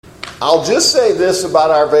I'll just say this about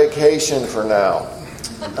our vacation for now.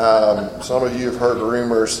 Some of you have heard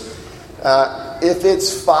rumors. If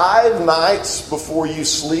it's 5 nights before you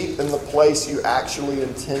sleep in the place you actually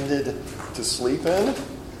intended to sleep in,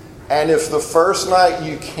 and if the first night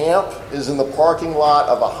you camp is in the parking lot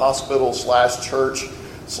of a hospital / church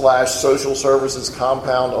 / social services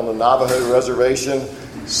compound on the Navajo reservation,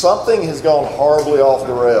 something has gone horribly off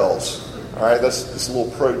the rails. All right, that's just a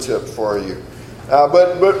little pro tip for you.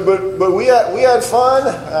 But we had fun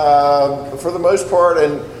for the most part,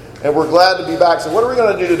 and we're glad to be back. So what are we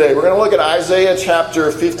going to do today? We're going to look at Isaiah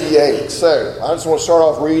chapter 58. So I just want to start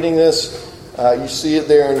off reading this. You see it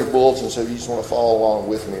there in your bulletin, so if you just want to follow along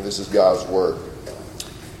with me, this is God's Word.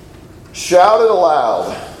 Shout it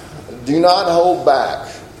aloud. Do not hold back.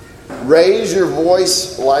 Raise your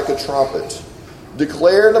voice like a trumpet.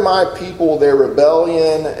 Declare to my people their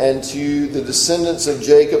rebellion and to the descendants of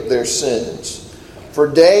Jacob their sins. For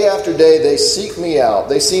day after day they seek me out.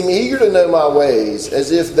 They seem eager to know my ways,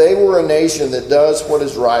 as if they were a nation that does what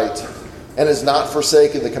is right and has not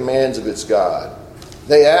forsaken the commands of its God.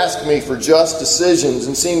 They ask me for just decisions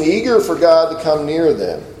and seem eager for God to come near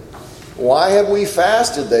them. Why have we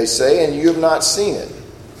fasted, they say, and you have not seen it?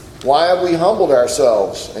 Why have we humbled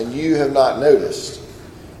ourselves, and you have not noticed?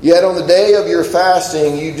 Yet on the day of your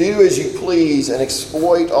fasting you do as you please and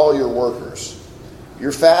exploit all your workers.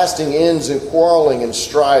 Your fasting ends in quarreling and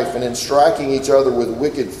strife and in striking each other with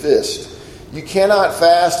wicked fists. You cannot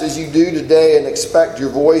fast as you do today and expect your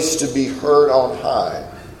voice to be heard on high.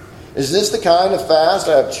 Is this the kind of fast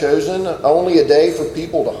I have chosen, only a day for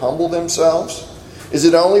people to humble themselves? Is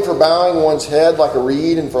it only for bowing one's head like a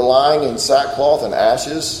reed and for lying in sackcloth and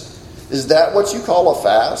ashes? Is that what you call a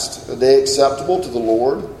fast, a day acceptable to the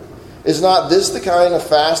Lord? Is not this the kind of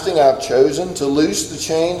fasting I have chosen, to loose the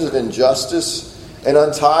chains of injustice and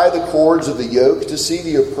untie the cords of the yoke, to see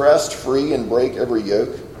the oppressed free and break every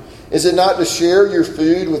yoke? Is it not to share your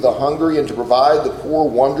food with the hungry and to provide the poor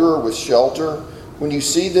wanderer with shelter? When you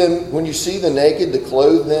see the naked, to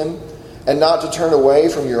clothe them, and not to turn away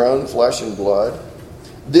from your own flesh and blood?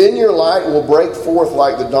 Then your light will break forth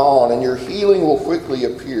like the dawn, and your healing will quickly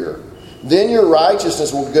appear. Then your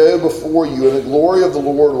righteousness will go before you, and the glory of the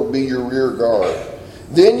Lord will be your rear guard.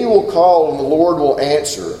 Then you will call, and the Lord will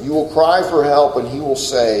answer. You will cry for help, and he will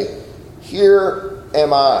say, Here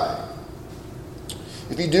am I.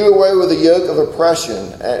 If you do away with the yoke of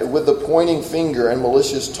oppression, with the pointing finger and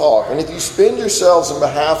malicious talk, and if you spend yourselves in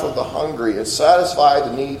behalf of the hungry and satisfy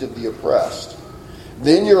the needs of the oppressed,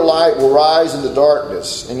 then your light will rise in the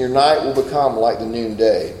darkness, and your night will become like the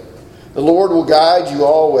noonday. The Lord will guide you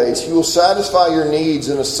always. He will satisfy your needs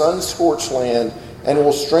in a sun-scorched land, and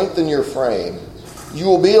will strengthen your frame. You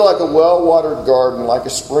will be like a well-watered garden, like a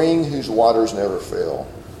spring whose waters never fail.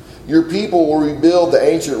 Your people will rebuild the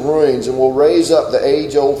ancient ruins and will raise up the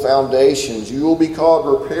age-old foundations. You will be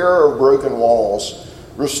called repairer of broken walls,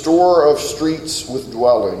 restorer of streets with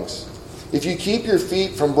dwellings. If you keep your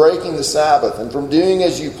feet from breaking the Sabbath and from doing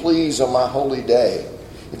as you please on my holy day,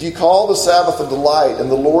 if you call the Sabbath a delight and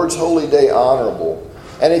the Lord's holy day honorable,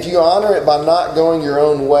 and if you honor it by not going your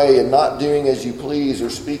own way and not doing as you please or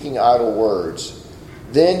speaking idle words,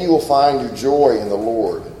 then you will find your joy in the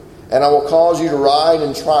Lord. And I will cause you to ride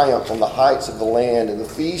in triumph on the heights of the land and to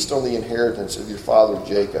feast on the inheritance of your father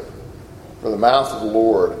Jacob. For the mouth of the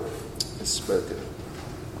Lord has spoken.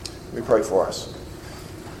 Let me pray for us.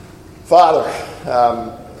 Father,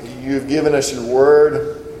 you have given us your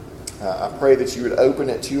word. I pray that you would open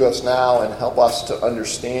it to us now and help us to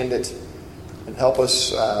understand it. And help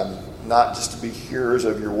us not just to be hearers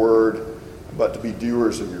of your word, but to be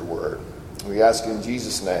doers of your word. We ask in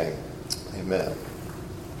Jesus' name. Amen.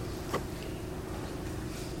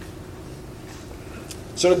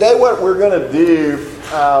 So today what we're going to do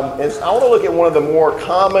is I want to look at one of the more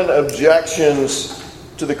common objections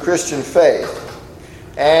to the Christian faith.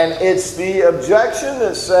 And it's the objection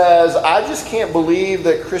that says, I just can't believe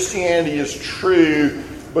that Christianity is true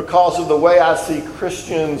because of the way I see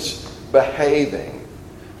Christians behaving.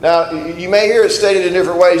 Now, you may hear it stated in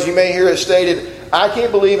different ways. You may hear it stated, I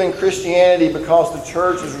can't believe in Christianity because the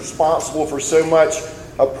church is responsible for so much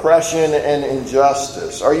oppression and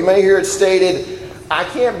injustice. Or you may hear it stated, I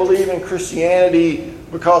can't believe in Christianity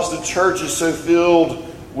because the church is so filled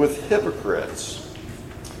with hypocrites.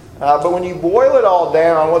 But when you boil it all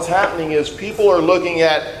down, what's happening is people are looking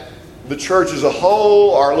at the church as a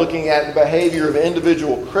whole, are looking at the behavior of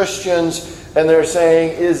individual Christians, and they're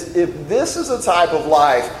saying, if this is the type of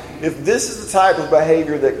life, if this is the type of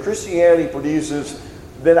behavior that Christianity produces,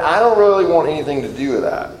 then I don't really want anything to do with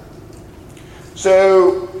that.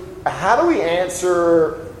 So, how do we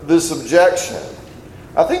answer this objection?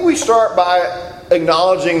 I think we start by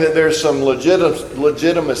acknowledging that there's some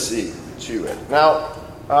legitimacy to it. Now,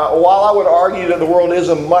 while I would argue that the world is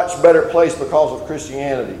a much better place because of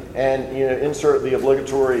Christianity, and insert the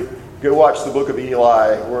obligatory, go watch the Book of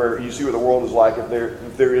Eli, where you see what the world is like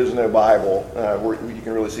if there is no Bible, where you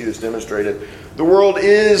can really see this demonstrated. The world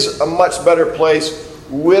is a much better place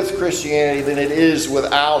with Christianity than it is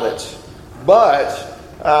without it. But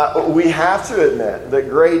we have to admit that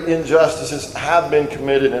great injustices have been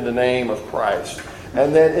committed in the name of Christ,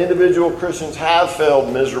 and that individual Christians have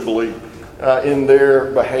failed miserably in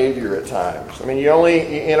their behavior at times. I mean,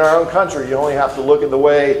 in our own country, you only have to look at the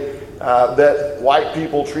way that white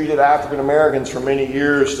people treated African Americans for many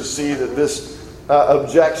years to see that this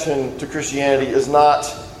objection to Christianity is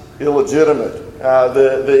not illegitimate.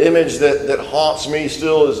 The image that haunts me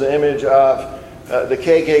still is the image of the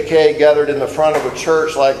KKK gathered in the front of a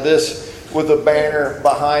church like this with a banner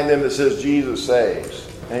behind them that says Jesus saves.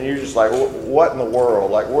 And you're just like, what in the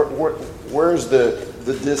world? Like, where's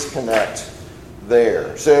the disconnect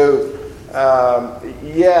there? So,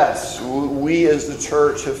 yes, we as the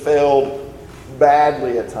church have failed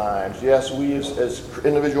badly at times. Yes, we as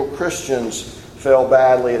individual Christians fail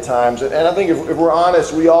badly at times. And I think if we're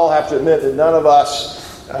honest, we all have to admit that none of us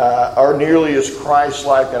are nearly as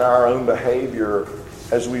Christ-like in our own behavior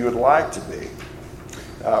as we would like to be.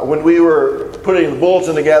 When we were putting the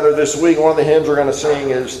bulletin together this week, one of the hymns we're going to sing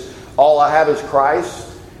is All I Have Is Christ,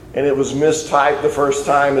 and it was mistyped the first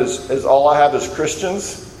time as All I Have Is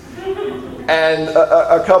Christians. And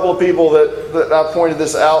a couple of people that I pointed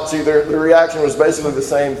this out to, their reaction was basically the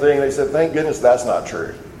same thing. They said, thank goodness that's not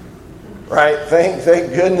true. Right? Thank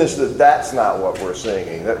goodness that's not what we're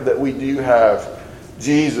singing, that we do have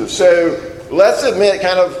Jesus. So let's admit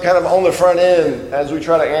kind of on the front end, as we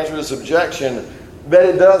try to answer this objection, that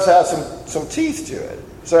it does have some teeth to it.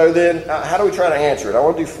 So then how do we try to answer it? I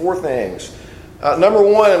want to do four things. Number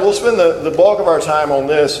one, and we'll spend the bulk of our time on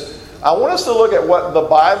this, I want us to look at what the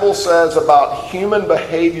Bible says about human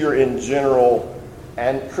behavior in general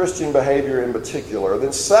and Christian behavior in particular.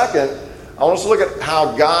 Then second, I want us to look at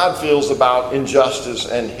how God feels about injustice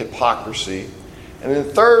and hypocrisy. And then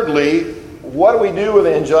thirdly, what do we do with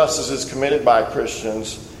the injustices committed by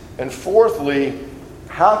Christians? And fourthly,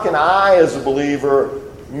 how can I, as a believer,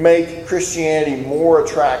 make Christianity more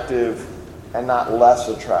attractive and not less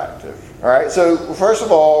attractive? All right, so first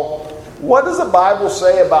of all, what does the Bible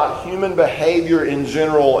say about human behavior in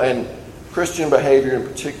general and Christian behavior in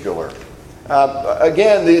particular?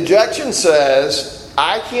 Again, the objection says,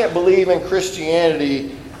 I can't believe in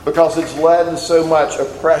Christianity because it's led to so much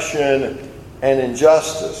oppression and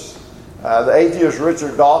injustice. The atheist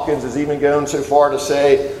Richard Dawkins has even gone so far to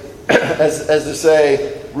say, as to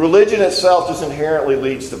say, religion itself just inherently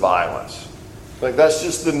leads to violence. Like, that's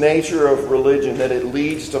just the nature of religion, that it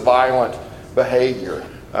leads to violent behavior.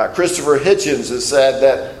 Christopher Hitchens has said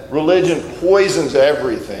that religion poisons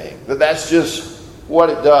everything, that's just what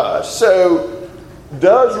it does. So,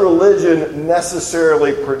 does religion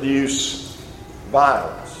necessarily produce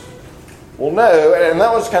violence? Well, no, and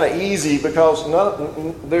that one's kind of easy because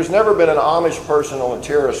there's never been an Amish person on a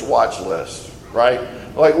terrorist watch list, right?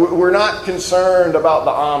 Like, we're not concerned about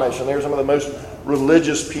the Amish, and they're some of the most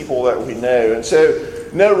religious people that we know. And so,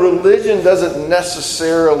 no, religion doesn't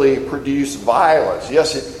necessarily produce violence.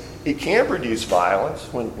 Yes, it can produce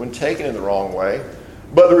violence when taken in the wrong way.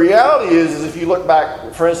 But the reality is if you look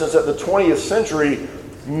back, for instance, at the 20th century,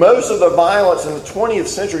 most of the violence in the 20th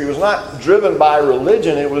century was not driven by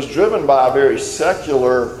religion. It was driven by a very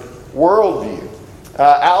secular worldview.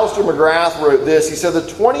 Alistair McGrath wrote this. He said, the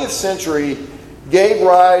 20th century gave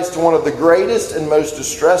rise to one of the greatest and most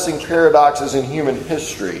distressing paradoxes in human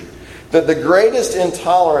history, that the greatest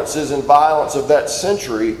intolerances and violence of that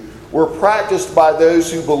century were practiced by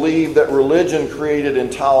those who believed that religion created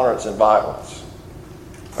intolerance and violence.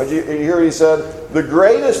 Did you hear what he said? The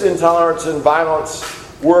greatest intolerance and violence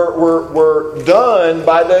were done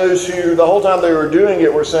by those who, the whole time they were doing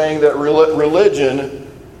it, were saying that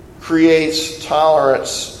religion creates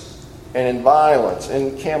tolerance and violence.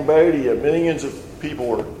 In Cambodia, millions of people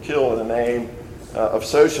were killed in the name of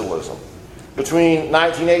socialism. Between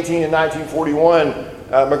 1918 and 1941,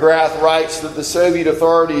 McGrath writes that the Soviet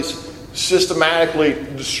authorities systematically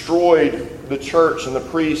destroyed the church and the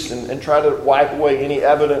priests and tried to wipe away any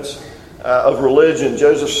evidence of religion.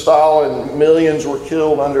 Joseph Stalin, millions were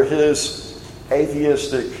killed under his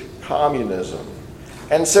atheistic communism.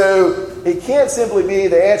 And so it can't simply be,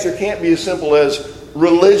 the answer can't be as simple as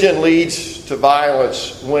religion leads to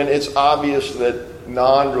violence when it's obvious that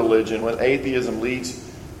non-religion, when atheism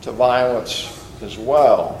leads to violence as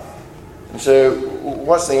well. And so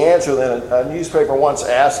what's the answer then? A newspaper once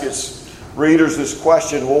asked its readers this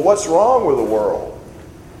question, well, what's wrong with the world?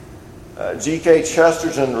 G.K.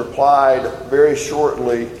 Chesterton replied very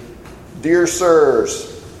shortly, "Dear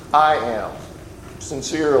sirs, I am.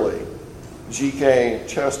 Sincerely, G.K.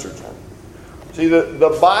 Chesterton." See,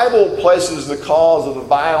 the Bible places the cause of the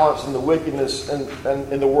violence and the wickedness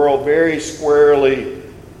in the world very squarely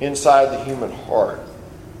inside the human heart.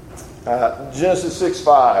 Genesis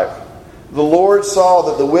 6:5. The Lord saw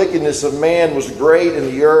that the wickedness of man was great in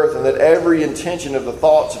the earth, and that every intention of the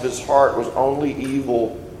thoughts of his heart was only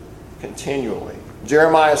evil continually.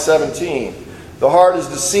 Jeremiah 17. The heart is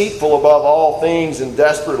deceitful above all things and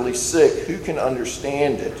desperately sick. Who can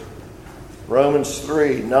understand it? Romans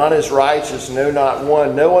 3. None is righteous, no, not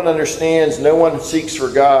one. No one understands, no one seeks for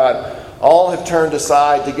God. All have turned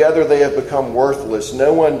aside. Together they have become worthless.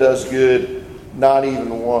 No one does good, not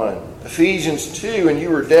even one. Ephesians 2. And you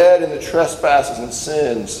were dead in the trespasses and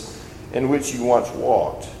sins in which you once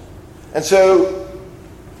walked. And so,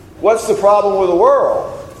 what's the problem with the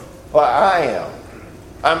world? Well, I am.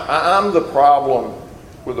 I'm the problem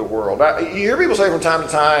with the world. You hear people say from time to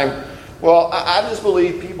time, well, I just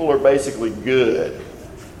believe people are basically good.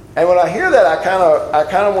 And when I hear that, I kind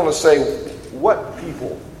of want to say, what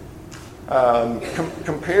people?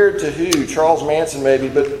 Compared to who? Charles Manson maybe,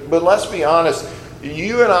 but let's be honest.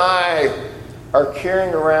 You and I are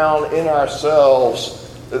carrying around in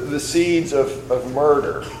ourselves the seeds of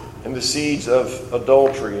murder and the seeds of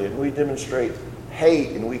adultery, and we demonstrate hate,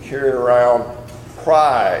 and we carry around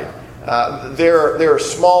pride. There are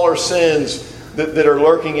smaller sins that are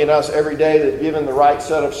lurking in us every day that, given the right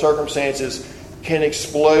set of circumstances, can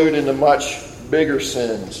explode into much bigger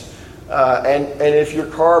sins. And if your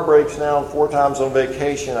car breaks down 4 times on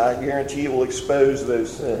vacation, I guarantee it will expose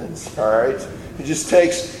those sins. All right, it just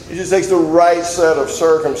takes the right set of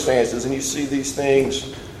circumstances, and you see these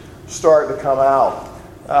things start to come out.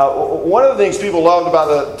 One of the things people loved about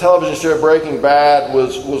the television show Breaking Bad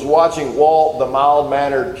was watching Walt, the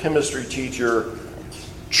mild-mannered chemistry teacher,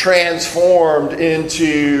 transformed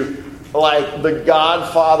into like the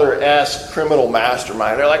Godfather-esque criminal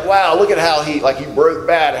mastermind. They're like, wow, look at how he broke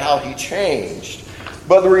bad, how he changed.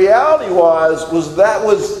 But the reality was that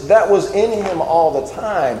was in him all the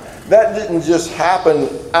time. That didn't just happen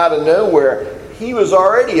out of nowhere. He was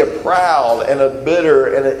already a proud and a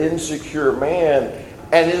bitter and an insecure man.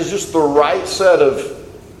 And it was just the right set of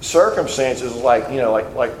circumstances, like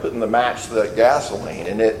putting the match to the gasoline,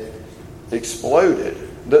 and it exploded.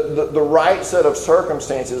 The right set of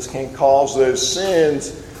circumstances can cause those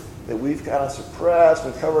sins that we've kind of suppressed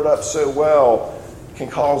and covered up so well, can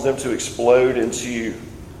cause them to explode into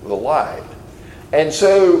the light. And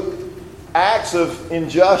so acts of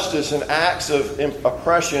injustice and acts of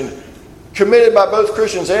oppression committed by both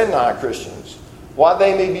Christians and non-Christians, while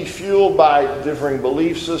they may be fueled by differing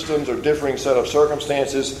belief systems or differing set of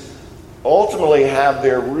circumstances, ultimately have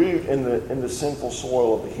their root in the sinful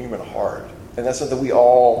soil of the human heart. And that's something we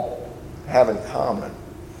all have in common.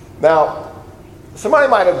 Now, somebody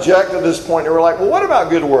might object at this point, and we're like, well, what about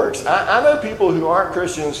good works? I know people who aren't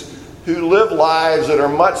Christians who live lives that are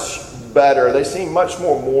much better. They seem much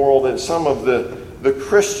more moral than some of the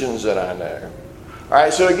Christians that I know. All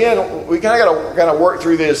right, so again, we kind of got to work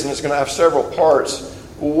through this, and it's going to have several parts.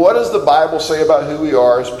 What does the Bible say about who we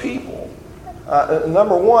are as people?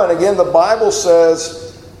 Number one, again, the Bible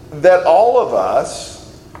says that all of us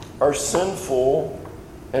are sinful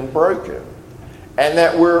and broken, and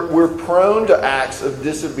that we're prone to acts of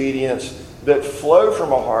disobedience that flow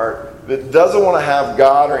from a heart that doesn't want to have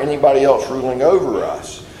God or anybody else ruling over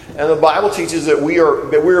us. And the Bible teaches that we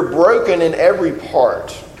are broken in every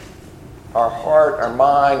part. Our heart, our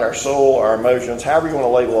mind, our soul, our emotions, however you want to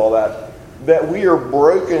label all that, that we are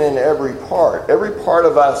broken in every part. Every part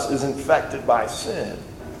of us is infected by sin.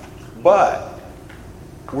 But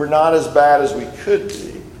we're not as bad as we could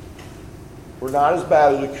be. We're not as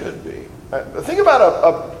bad as we could be. Think about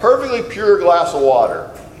a perfectly pure glass of water.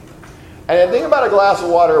 And then think about a glass of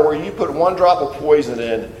water where you put 1 drop of poison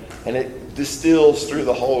in and it distills through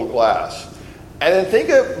the whole glass. And then think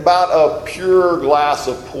about a pure glass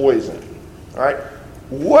of poison. All right?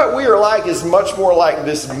 What we are like is much more like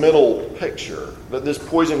this middle picture, that this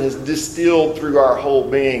poison has distilled through our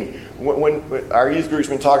whole being. When our youth group's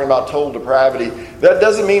been talking about total depravity, that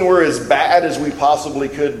doesn't mean we're as bad as we possibly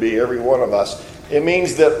could be, every one of us. It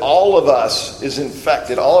means that all of us is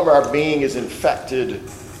infected. All of our being is infected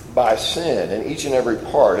by sin in each and every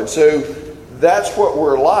part. And so that's what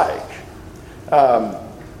we're like.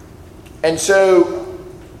 And so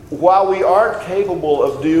while we aren't capable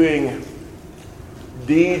of doing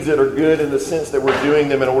deeds that are good in the sense that we're doing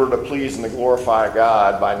them in order to please and to glorify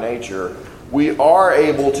God by nature, we are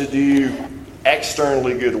able to do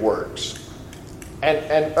externally good works.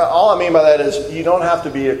 And all I mean by that is you don't have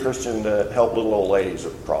to be a Christian to help little old ladies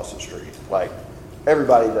across the street. Like,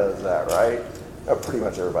 everybody does that, right? Pretty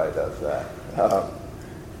much everybody does that.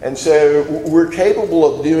 And so we're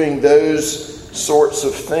capable of doing those sorts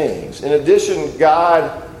of things. In addition,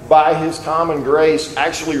 God, by His common grace,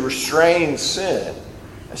 actually restrains sin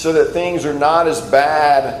so that things are not as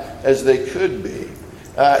bad as they could be.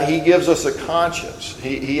 He gives us a conscience.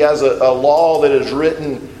 He has a law that is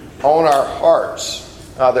written on our hearts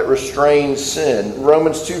that restrains sin.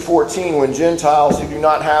 Romans 2:14, when Gentiles who do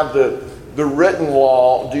not have the written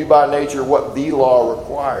law do by nature what the law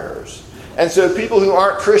requires. And so people who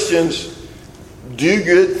aren't Christians do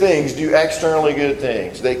good things, do externally good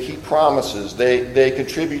things. They keep promises. They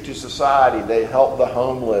contribute to society. They help the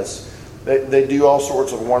homeless. They do all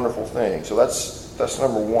sorts of wonderful things. So that's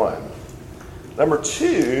number one. Number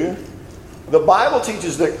two, the Bible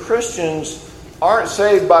teaches that Christians aren't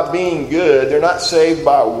saved by being good. They're not saved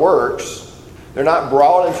by works. They're not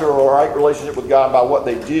brought into a right relationship with God by what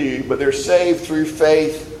they do, but they're saved through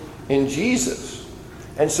faith in Jesus.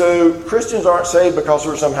 And so Christians aren't saved because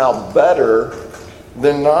we're somehow better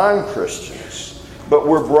than non-Christians, but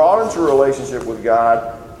we're brought into a relationship with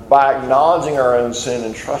God by acknowledging our own sin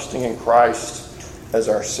and trusting in Christ as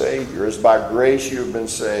our Savior. It's by grace you have been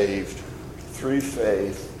saved through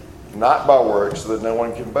faith, not by works, so that no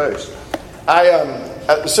one can boast.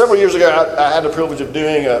 Several years ago, I had the privilege of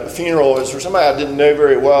doing a funeral. It was for somebody I didn't know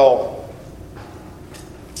very well,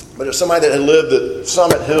 but it was somebody that had lived at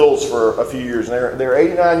Summit Hills for a few years. And they were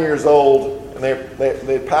 89 years old, and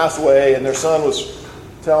they passed away, and their son was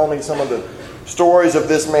telling me some of the stories of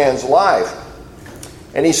this man's life.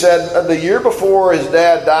 And he said the year before his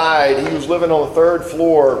dad died, he was living on the third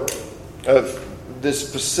floor of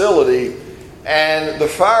this facility, and the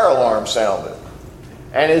fire alarm sounded.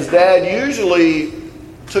 And his dad usually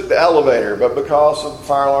took the elevator, but because of the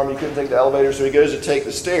fire alarm, he couldn't take the elevator, so he goes to take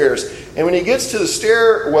the stairs. And when he gets to the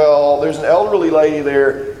stairwell, there's an elderly lady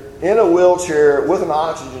there in a wheelchair with an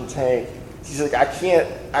oxygen tank. She's like, I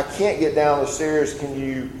can't get down the stairs. Can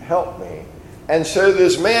you help me? And so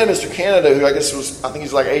this man, Mr. Canada, who I think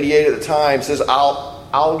he's like 88 at the time, says,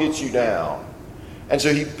 I'll get you down. And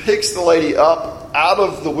so he picks the lady up out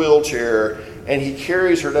of the wheelchair, and he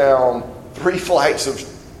carries her down 3 flights of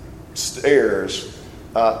stairs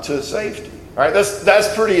to safety. All right,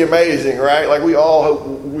 that's pretty amazing, right? Like, we all hope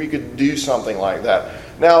we could do something like that.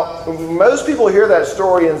 Now, most people hear that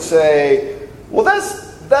story and say, well,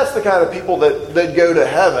 that's the kind of people that go to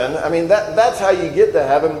heaven. I mean, that's how you get to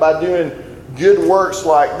heaven, by doing good works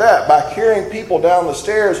like that, by carrying people down the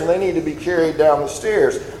stairs when they need to be carried down the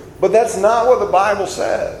stairs. But that's not what the Bible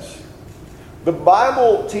says. The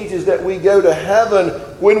Bible teaches that we go to heaven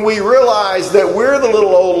when we realize that we're the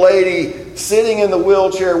little old lady sitting in the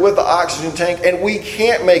wheelchair with the oxygen tank, and we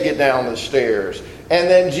can't make it down the stairs. And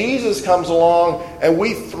then Jesus comes along, and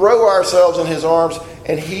we throw ourselves in His arms,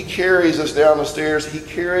 and He carries us down the stairs. He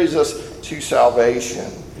carries us to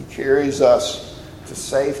salvation. He carries us to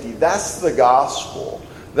safety. That's the gospel.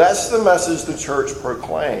 That's the message the church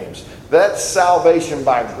proclaims. That's salvation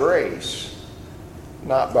by grace,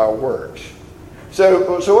 not by works.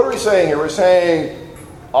 So what are we saying here? We're saying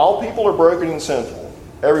all people are broken and sinful.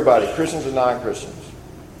 Everybody, Christians and non-Christians.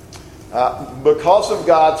 Because of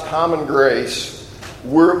God's common grace,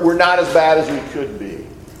 we're not as bad as we could be.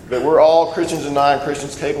 But we're all, Christians and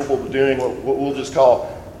non-Christians, capable of doing what we'll just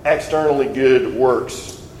call externally good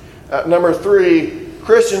works. Number 3,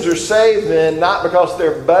 Christians are saved then not because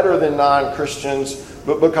they're better than non-Christians,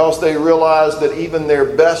 but because they realize that even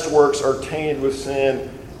their best works are tainted with sin,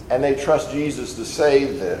 and they trust Jesus to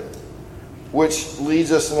save them. Which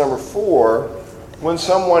leads us to number 4. When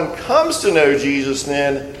someone comes to know Jesus,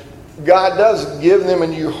 then God does give them a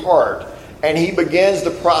new heart, and He begins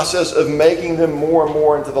the process of making them more and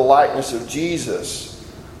more into the likeness of Jesus.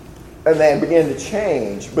 And they begin to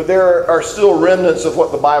change. But there are still remnants of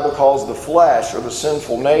what the Bible calls the flesh, or the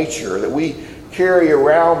sinful nature, that we carry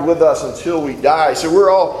around with us until we die. So we're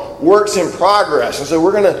all works in progress. And so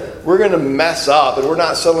we're going to mess up, and we're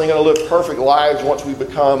not suddenly going to live perfect lives once we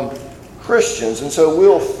become Christians. And so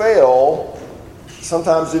we'll fail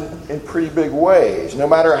sometimes in pretty big ways. No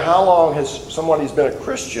matter how long somebody's been a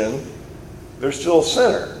Christian, they're still a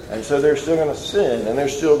sinner. And so they're still going to sin, and they're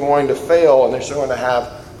still going to fail, and they're still going to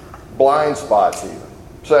have blind spots even.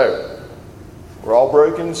 So we're all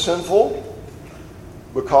broken and sinful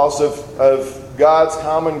because of God's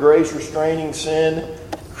common grace restraining sin.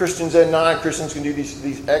 Christians and non-Christians can do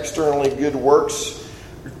these externally good works.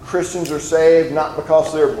 Christians are saved not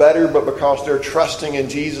because they're better, but because they're trusting in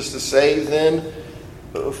Jesus to save them.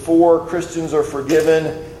 4, Christians are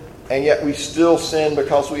forgiven, and yet we still sin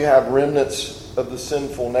because we have remnants of the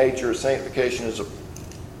sinful nature. Sanctification is a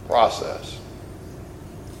process.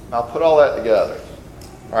 Now put all that together.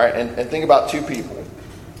 All right, and think about 2 people.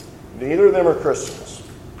 Neither of them are Christians.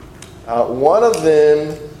 One of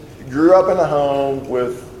them grew up in a home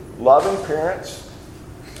with loving parents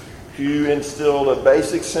who instilled a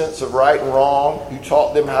basic sense of right and wrong, who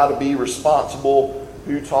taught them how to be responsible,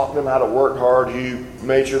 who taught them how to work hard, who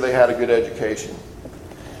made sure they had a good education.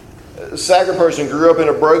 The second person grew up in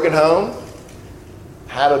a broken home,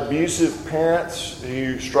 had abusive parents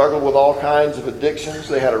who struggled with all kinds of addictions.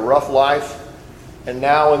 They had a rough life, and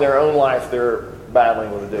now in their own life they're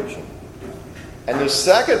battling with addiction. And the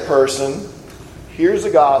second person hears the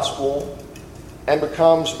gospel and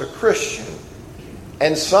becomes a Christian.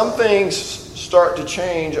 And some things start to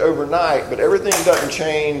change overnight, but everything doesn't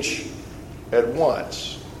change at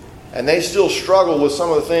once. And they still struggle with some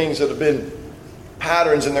of the things that have been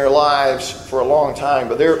patterns in their lives for a long time,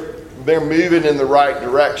 but they're moving in the right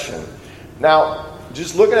direction. Now,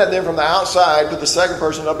 just looking at them from the outside, put the second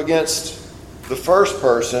person up against the first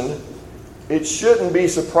person, it shouldn't be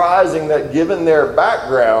surprising that given their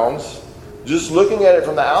backgrounds, just looking at it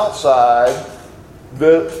from the outside,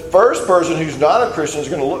 the first person who's not a Christian is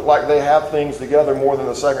going to look like they have things together more than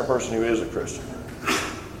the second person who is a Christian.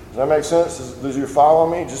 Does that make sense? Does you follow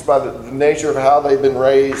me? Just by the nature of how they've been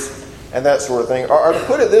raised and that sort of thing. Or to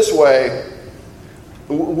put it this way,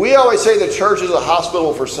 we always say the church is a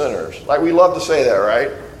hospital for sinners. Like, we love to say that,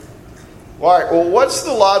 right? All right, well, what's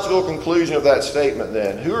the logical conclusion of that statement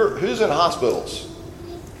then? Who's in hospitals?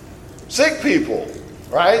 Sick people,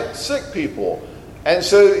 right? Sick people. And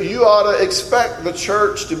so you ought to expect the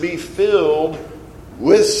church to be filled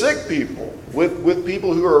with sick people, with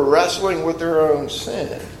people who are wrestling with their own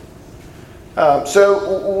sin.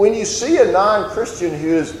 So when you see a non-Christian who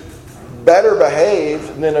is better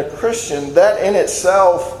behaved than a Christian, that in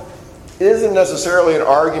itself isn't necessarily an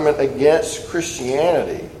argument against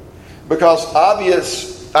Christianity. Because often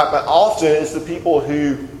it's the people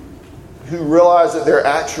who realize that they're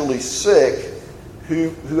actually sick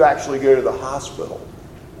who actually go to the hospital.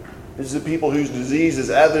 It's the people whose disease is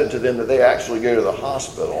evident to them that they actually go to the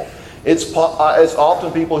hospital. It's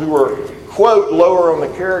often people who are, quote, lower on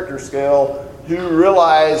the character scale who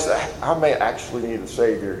realize, I may actually need a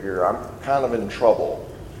Savior here. I'm kind of in trouble.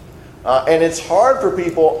 And it's hard for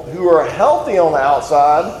people who are healthy on the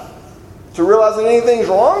outside to realize that anything's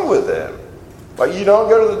wrong with them. Like, you don't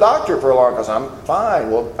go to the doctor for a long time because I'm fine.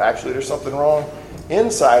 Well, actually, there's something wrong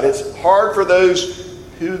inside. It's hard for those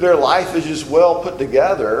who their life is just well put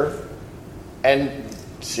together and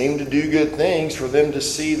seem to do good things for them to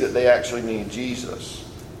see that they actually need Jesus.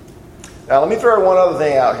 Now, let me throw one other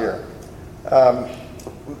thing out here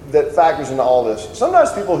that factors into all this.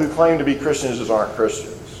 Sometimes people who claim to be Christians just aren't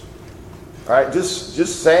Christians. All right?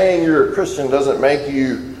 Just saying you're a Christian doesn't make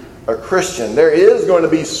you a Christian. There is going to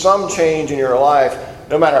be some change in your life,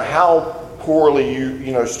 no matter how poorly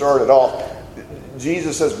you started off.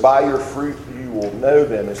 Jesus says, by your fruit you will know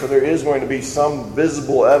them. And so there is going to be some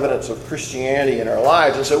visible evidence of Christianity in our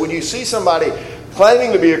lives. And so when you see somebody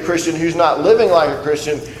claiming to be a Christian who's not living like a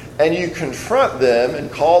Christian, and you confront them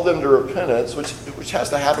and call them to repentance, which has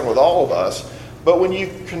to happen with all of us, but when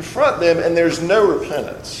you confront them and there's no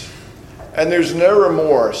repentance, and there's no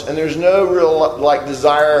remorse, and there's no real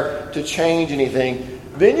desire to change anything,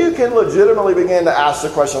 then you can legitimately begin to ask the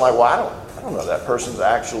question like, well, I don't know if that person's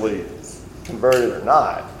actually converted or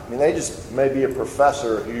not. I mean, they just may be a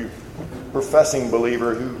professing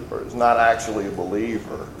believer who is not actually a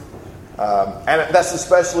believer. And that's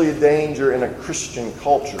especially a danger in a Christian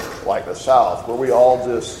culture like the South, where we all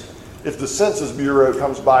just, if the Census Bureau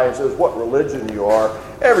comes by and says what religion you are,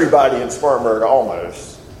 everybody in Spartanburg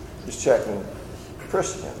almost is checking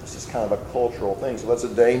Christian. It's just kind of a cultural thing. So that's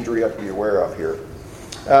a danger you have to be aware of here.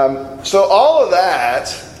 So all of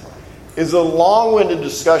that is a long-winded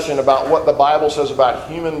discussion about what the Bible says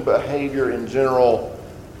about human behavior in general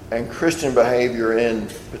and Christian behavior in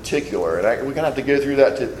particular. And we're going to have to go through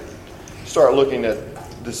that to start looking at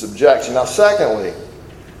this objection. Now, secondly,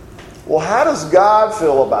 well, how does God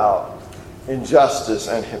feel about injustice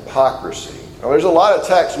and hypocrisy? Now, there's a lot of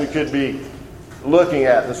texts we could be looking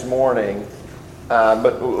at this morning,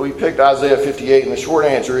 but we picked Isaiah 58, and the short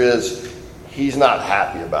answer is he's not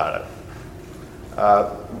happy about it.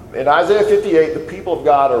 In Isaiah 58, the people of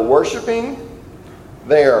God are worshiping,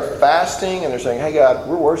 they are fasting, and they're saying, hey, God,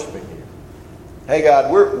 we're worshiping you. Hey,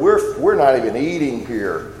 God, we're not even eating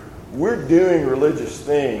here. We're doing religious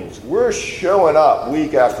things. We're showing up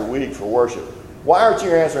week after week for worship. Why aren't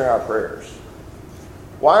you answering our prayers?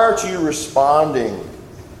 Why aren't you responding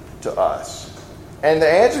to us? And the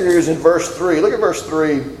answer here is in verse 3. Look at verse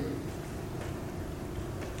 3.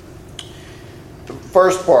 The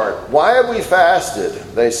first part. Why have we fasted,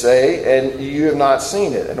 they say, and you have not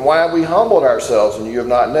seen it? And why have we humbled ourselves, and you have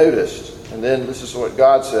not noticed? And then this is what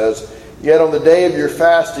God says. Yet on the day of your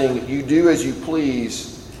fasting, you do as you please,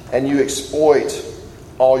 and you exploit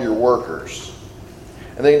all your workers.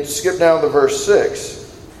 And then skip down to verse 6.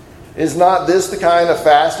 Is not this the kind of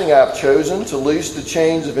fasting I have chosen, to loose the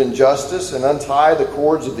chains of injustice and untie the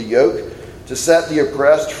cords of the yoke, to set the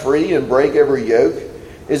oppressed free and break every yoke?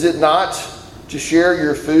 Is it not to share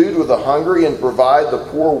your food with the hungry and provide the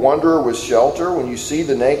poor wanderer with shelter, when you see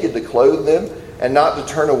the naked to clothe them, and not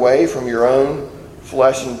to turn away from your own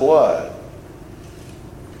flesh and blood?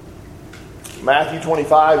 Matthew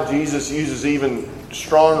 25, Jesus uses even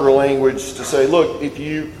stronger language to say, look, if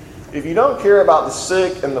you don't care about the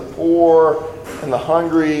sick and the poor and the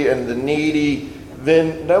hungry and the needy,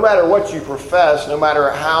 then no matter what you profess, no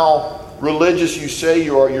matter how religious you say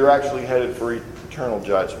you are, you're actually headed for eternal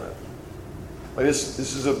judgment. Like this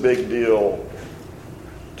is a big deal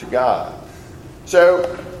to God.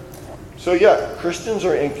 So yeah, Christians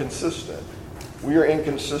are inconsistent. We are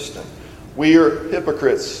inconsistent. We are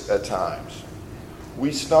hypocrites at times.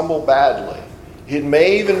 We stumble badly. It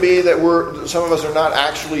may even be that some of us are not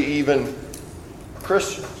actually even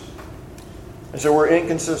Christians. And so we're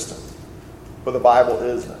inconsistent. But the Bible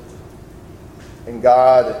isn't. And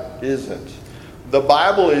God isn't. The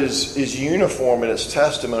Bible is uniform in its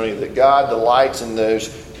testimony that God delights in those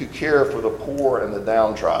who care for the poor and the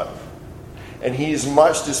downtrodden. And He is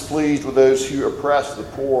much displeased with those who oppress the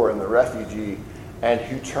poor and the refugee and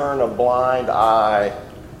who turn a blind eye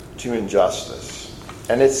to injustice.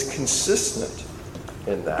 And it's consistent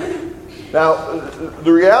in that. Now,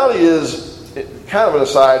 the reality is, kind of an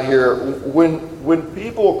aside here, when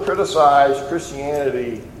people criticize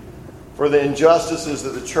Christianity for the injustices that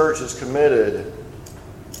the church has committed,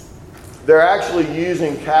 they're actually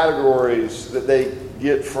using categories that they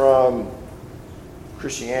get from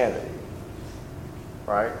Christianity.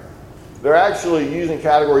 Right? They're actually using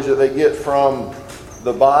categories that they get from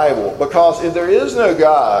the Bible. Because if there is no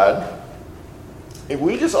God, if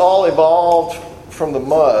we just all evolved from the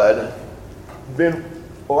mud, then,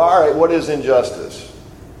 well, all right, what is injustice?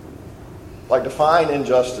 Like, define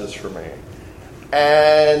injustice for me.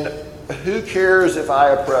 And who cares if I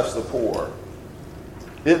oppress the poor?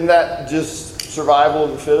 Isn't that just survival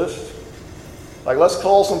of the fittest? Like, let's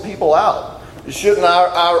call some people out. Shouldn't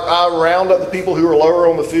I round up the people who are lower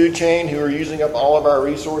on the food chain, who are using up all of our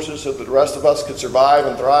resources so that the rest of us could survive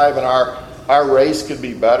and thrive and our race could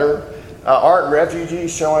be better? Aren't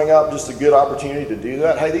refugees showing up just a good opportunity to do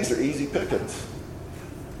that? Hey, these are easy pickings,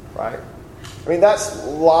 right? I mean, that's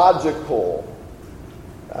logical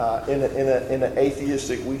in an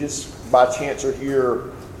atheistic, we just by chance are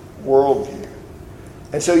here worldview.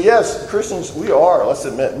 And so, yes, Christians, let's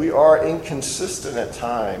admit, we are inconsistent at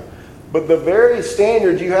times. But the very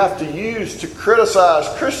standard you have to use to criticize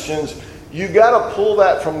Christians, you've got to pull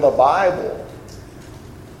that from the Bible.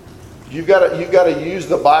 You've got to use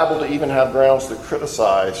the Bible to even have grounds to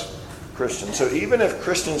criticize Christians. So even if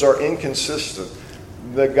Christians are inconsistent,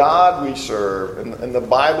 the God we serve and the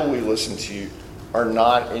Bible we listen to are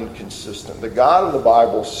not inconsistent. The God of the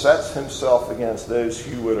Bible sets Himself against those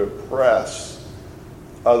who would oppress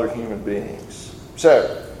other human beings.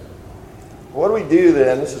 So, what do we do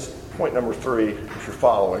then? This is point number 3, if you're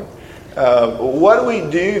following. What do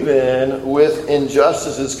we do then with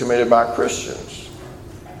injustices committed by Christians?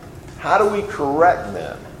 How do we correct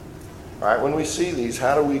them? Right? When we see these,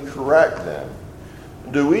 how do we correct them?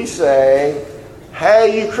 Do we say,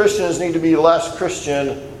 hey, you Christians need to be less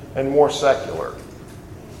Christian and more secular?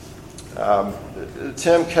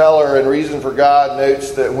 Tim Keller in Reason for God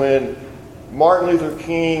notes that when Martin Luther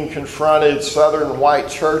King confronted Southern white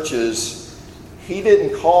churches, he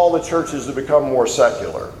didn't call the churches to become more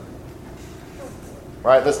secular.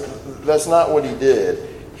 Right? That's not what he did.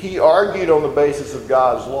 He argued on the basis of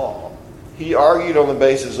God's law. He argued on the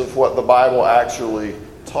basis of what the Bible actually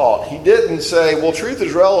taught. He didn't say, well, truth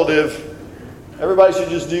is relative. Everybody should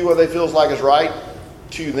just do what they feel like is right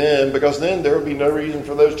to them, because then there would be no reason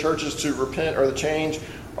for those churches to repent or to change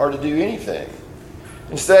or to do anything.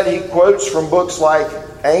 Instead, he quotes from books like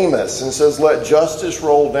Amos and says, let justice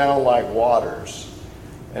roll down like waters,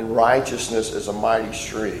 and righteousness is a mighty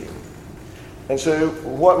stream. And so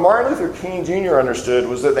what Martin Luther King Jr. understood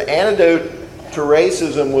was that the antidote to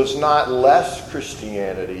racism was not less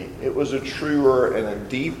Christianity. It was a truer and a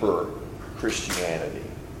deeper Christianity.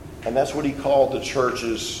 And that's what he called the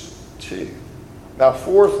churches to. Now,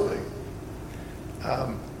 fourthly,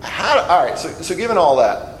 so given all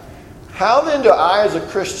that, how then do I as a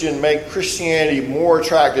Christian make Christianity more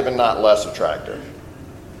attractive and not less attractive?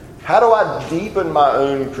 How do I deepen my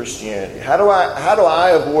own Christianity? How do I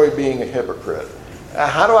avoid being a hypocrite?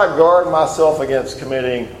 How do I guard myself against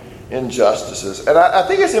committing injustices? And I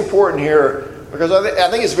think it's important here because I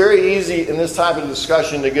think it's very easy in this type of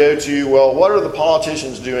discussion to go to, well, what are the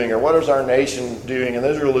politicians doing or what is our nation doing? And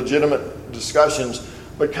those are legitimate discussions,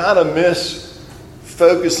 but kind of miss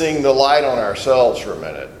focusing the light on ourselves for a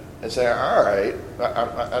minute and say, all right,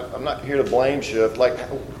 I'm not here to blame shift. Like,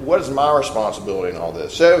 what is my responsibility in all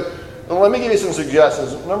this? So let me give you some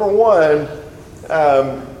suggestions. Number one,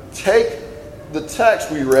 take the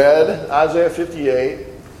text we read, Isaiah 58,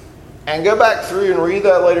 and go back through and read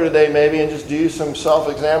that later today maybe and just do some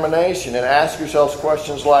self-examination and ask yourselves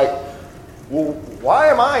questions like, well, why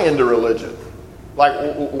am I into religion?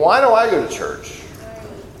 Like, why do I go to church?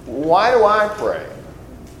 Why do I pray?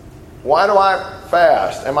 Why do I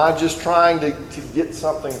fast? Am I just trying to get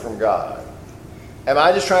something from God? Am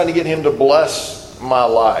I just trying to get Him to bless my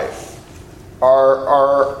life?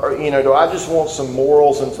 Or do I just want some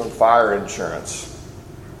morals and some fire insurance?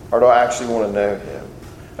 Or do I actually want to know Him?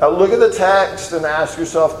 Now look at the text and ask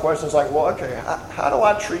yourself questions like, well, okay, how do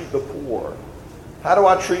I treat the poor? How do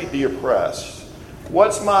I treat the oppressed?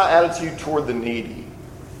 What's my attitude toward the needy,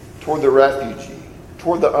 toward the refugee,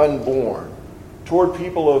 toward the unborn, toward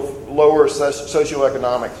people of lower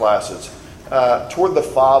socioeconomic classes, toward the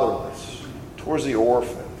fatherless, towards the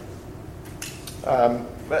orphan?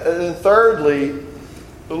 And thirdly,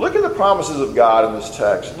 look at the promises of God in this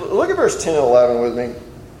text. Look at verse 10 and 11 with me.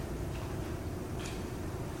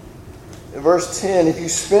 In verse 10, if you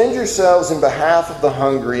spend yourselves in behalf of the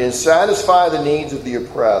hungry and satisfy the needs of the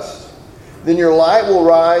oppressed, then your light will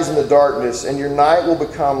rise in the darkness and your night will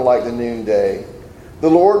become like the noonday. The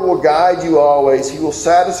Lord will guide you always. He will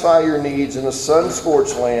satisfy your needs in a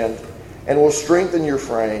sun-scorched land and will strengthen your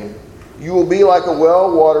frame. You will be like a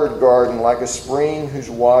well-watered garden, like a spring whose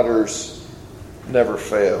waters never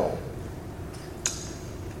fail.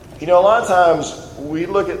 You know, a lot of times we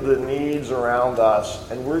look at the needs around us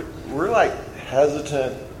and we're like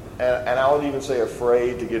hesitant and I would even say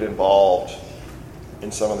afraid to get involved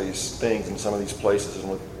in some of these things, in some of these places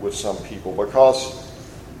and with some people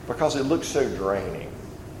because it looks so draining.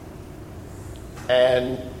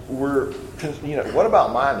 And what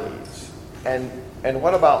about my needs? And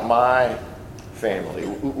what about my family?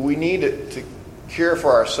 We need to care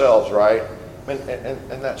for ourselves, right?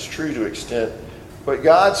 And that's true to an extent. But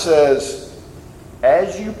God says,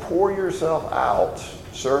 as you pour yourself out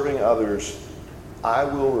serving others, I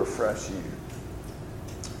will refresh you.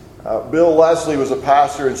 Bill Leslie was a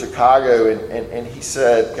pastor in Chicago, and he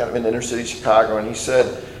said, kind of in inner city Chicago, and he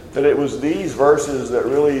said that it was these verses that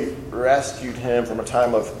really rescued him from a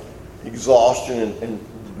time of exhaustion and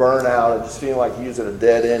burnout and just feeling like he was at a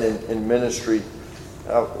dead end in ministry.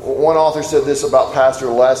 One author said this about Pastor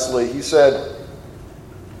Leslie. He said,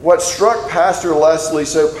 what struck Pastor Leslie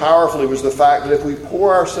so powerfully was the fact that if we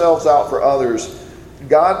pour ourselves out for others,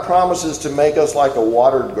 God promises to make us like a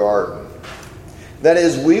watered garden. That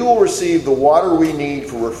is, we will receive the water we need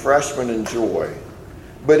for refreshment and joy.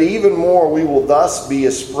 But even more, we will thus be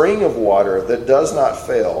a spring of water that does not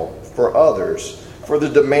fail for others, for the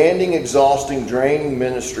demanding, exhausting, draining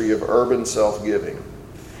ministry of urban self-giving.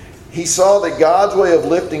 He saw that God's way of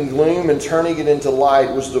lifting gloom and turning it into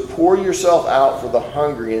light was to pour yourself out for the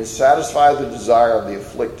hungry and satisfy the desire of the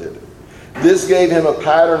afflicted. This gave him a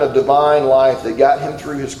pattern of divine life that got him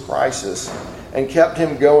through his crisis and kept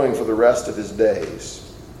him going for the rest of his days.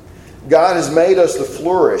 God has made us to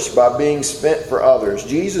flourish by being spent for others.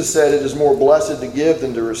 Jesus said it is more blessed to give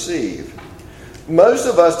than to receive. Most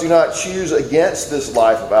of us do not choose against this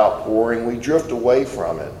life of outpouring. We drift away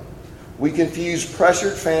from it. We confuse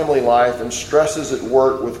pressured family life and stresses at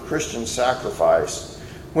work with Christian sacrifice,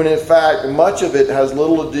 when in fact much of it has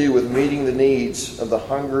little to do with meeting the needs of the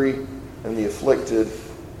hungry and the afflicted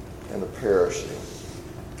and the perishing.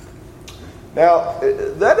 Now,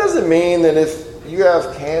 that doesn't mean that if you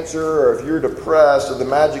have cancer or if you're depressed, that the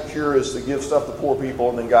magic cure is to give stuff to poor people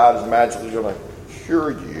and then God is magically going to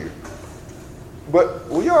cure you. But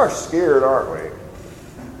we are scared, aren't we?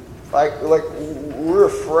 Like we're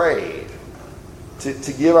afraid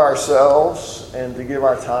to give ourselves and to give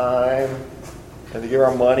our time and to give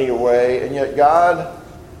our money away. And yet God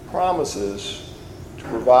promises to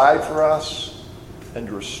provide for us and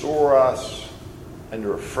to restore us and to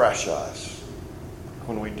refresh us.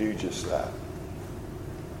 when we do just that.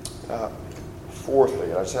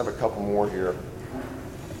 Fourthly, I just have a couple more here.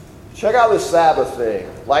 Check out this Sabbath thing.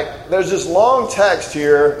 Like, there's this long text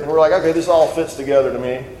here, and we're like, okay, this all fits together to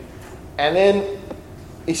me. And then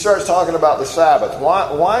he starts talking about the Sabbath.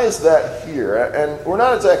 Why is that here? And we're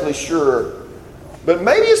not exactly sure. But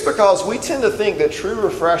maybe it's because we tend to think that true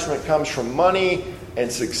refreshment comes from money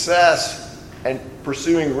and success and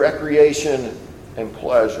pursuing recreation and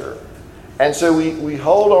pleasure. And so we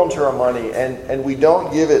hold on to our money and we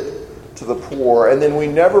don't give it to the poor. And then we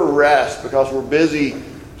never rest because we're busy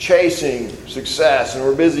chasing success and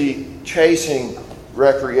we're busy chasing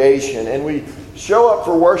recreation. And we show up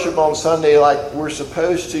for worship on Sunday like we're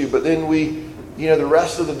supposed to, but then the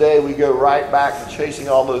rest of the day we go right back to chasing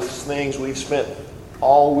all those things we've spent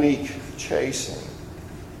all week chasing.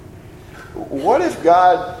 What if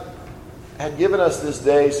God had given us this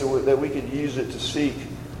day so that we could use it to seek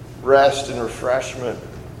rest and refreshment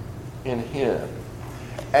in Him?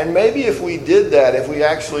 And maybe if we did that, if we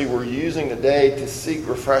actually were using the day to seek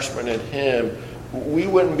refreshment in Him, we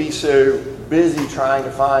wouldn't be so busy trying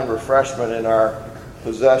to find refreshment in our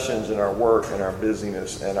possessions, in our work, in our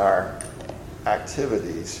busyness, and our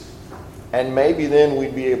activities. And maybe then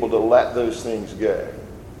we'd be able to let those things go,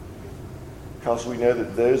 because we know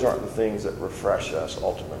that those aren't the things that refresh us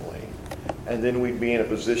ultimately. And then we'd be in a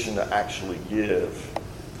position to actually give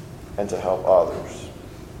and to help others.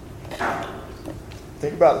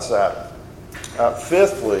 Think about the Sabbath.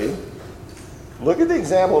 Fifthly, look at the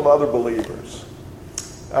example of other believers.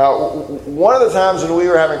 One of the times when we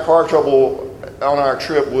were having car trouble on our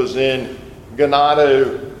trip was in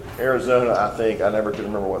Ganado, Arizona, I think. I never could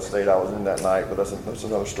remember what state I was in that night, but that's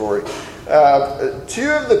another story. Two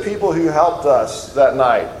of the people who helped us that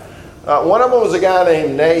night, one of them was a guy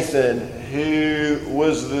named Nathan, who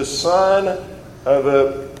was the son of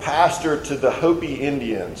a pastor to the Hopi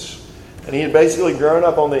Indians. And he had basically grown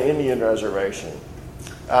up on the Indian reservation.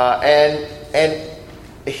 And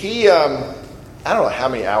he, I don't know how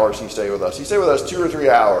many hours he stayed with us. He stayed with us 2 or 3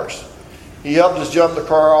 hours. He helped us jump the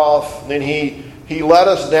car off. Then he led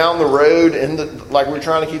us down the road, like we were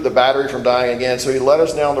trying to keep the battery from dying again. So he led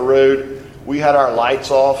us down the road. We had our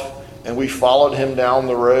lights off, and we followed him down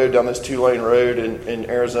the road, down this 2-lane road in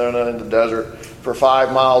Arizona in the desert for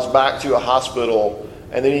 5 miles back to a hospital.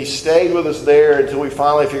 And then he stayed with us there until we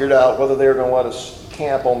finally figured out whether they were going to let us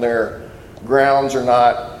camp on their grounds or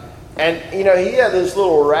not. And, he had this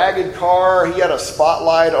little ragged car. He had a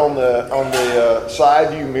spotlight on the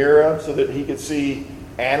side view mirror so that he could see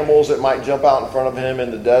animals that might jump out in front of him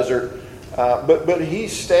in the desert. But he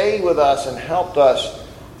stayed with us and helped us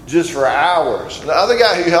just for hours. And the other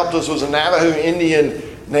guy who helped us was a Navajo Indian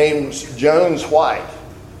named Jones White.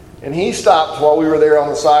 And he stopped while we were there on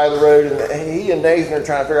the side of the road, and he and Nathan are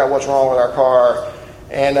trying to figure out what's wrong with our car.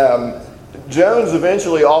 And Jones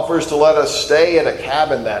eventually offers to let us stay at a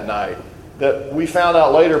cabin that night that we found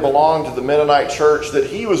out later belonged to the Mennonite church that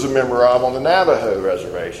he was a member of on the Navajo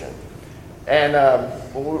reservation. And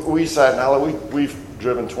we decided, now we've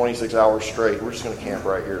driven 26 hours straight. We're just going to camp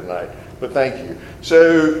right here tonight. But thank you.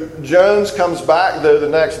 So Jones comes back, though, the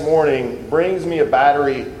next morning, brings me a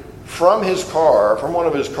battery from his car, from one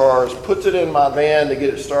of his cars, puts it in my van to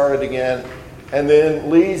get it started again, and then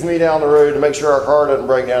leads me down the road to make sure our car doesn't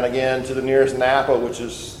break down again to the nearest Napa, which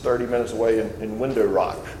is 30 minutes away in Window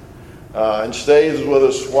Rock, and stays with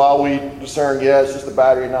us while we discern, it's just the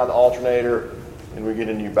battery, not the alternator, and we get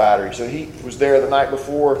a new battery. So he was there the night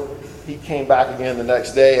before. He came back again the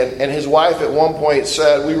next day, and his wife at one point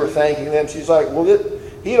said, we were thanking them, she's like, well,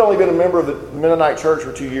 he had only been a member of the Mennonite church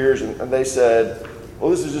for 2 years, and they said, well,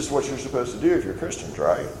 this is just what you're supposed to do if you're Christians,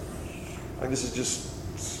 right? Like, this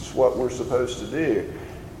is what we're supposed to do.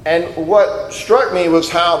 And what struck me was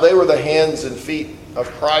how they were the hands and feet of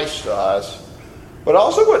Christ to us. But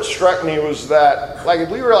also what struck me was that, like, if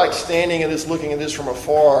we were like standing at this, looking at this from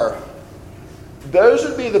afar, those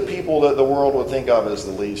would be the people that the world would think of as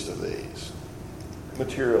the least of these,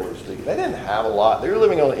 materialistic. They didn't have a lot. They were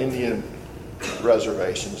living on Indian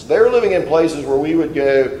reservations. They were living in places where we would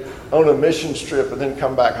go on a mission trip and then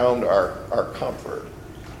come back home to our comfort.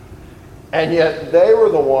 And yet they were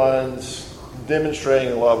the ones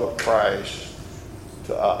demonstrating the love of Christ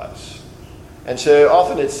to us. And so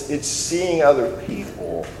often it's seeing other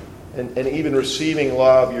people and even receiving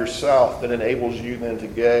love yourself that enables you then to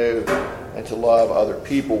go and to love other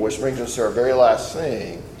people, which brings us to our very last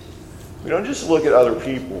thing. We don't just look at other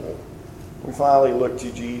people. We finally look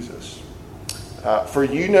to Jesus. For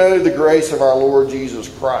you know the grace of our Lord Jesus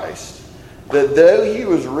Christ, that though he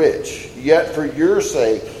was rich, yet for your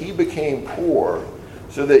sake he became poor,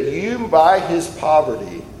 so that you by his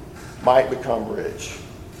poverty might become rich.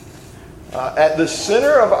 At the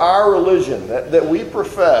center of our religion that we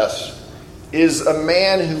profess is a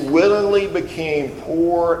man who willingly became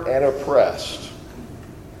poor and oppressed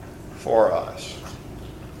for us.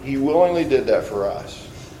 He willingly did that for us.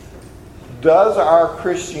 Does our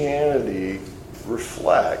Christianity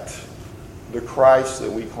reflect the Christ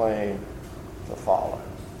that we claim to follow?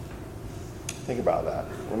 Think about that.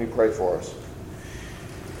 Let me pray for us.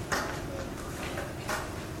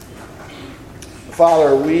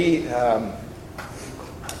 Father, we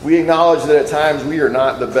acknowledge that at times we are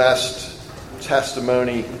not the best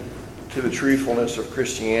testimony to the truthfulness of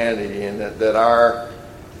Christianity, and that our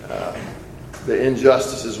the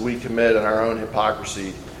injustices we commit and our own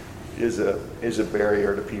hypocrisy is a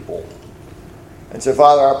barrier to people. And so,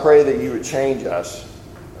 Father, I pray that you would change us,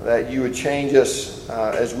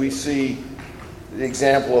 as we see the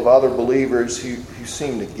example of other believers who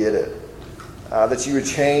seem to get it. That you would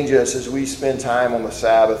change us as we spend time on the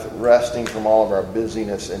Sabbath resting from all of our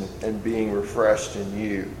busyness and being refreshed in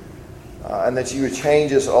you. And that you would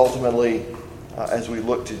change us ultimately as we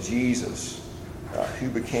look to Jesus, who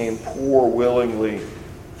became poor willingly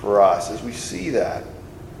for us. As we see that,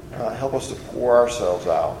 help us to pour ourselves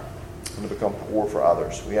out and to become poor for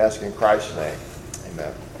others. We ask in Christ's name.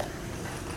 Amen.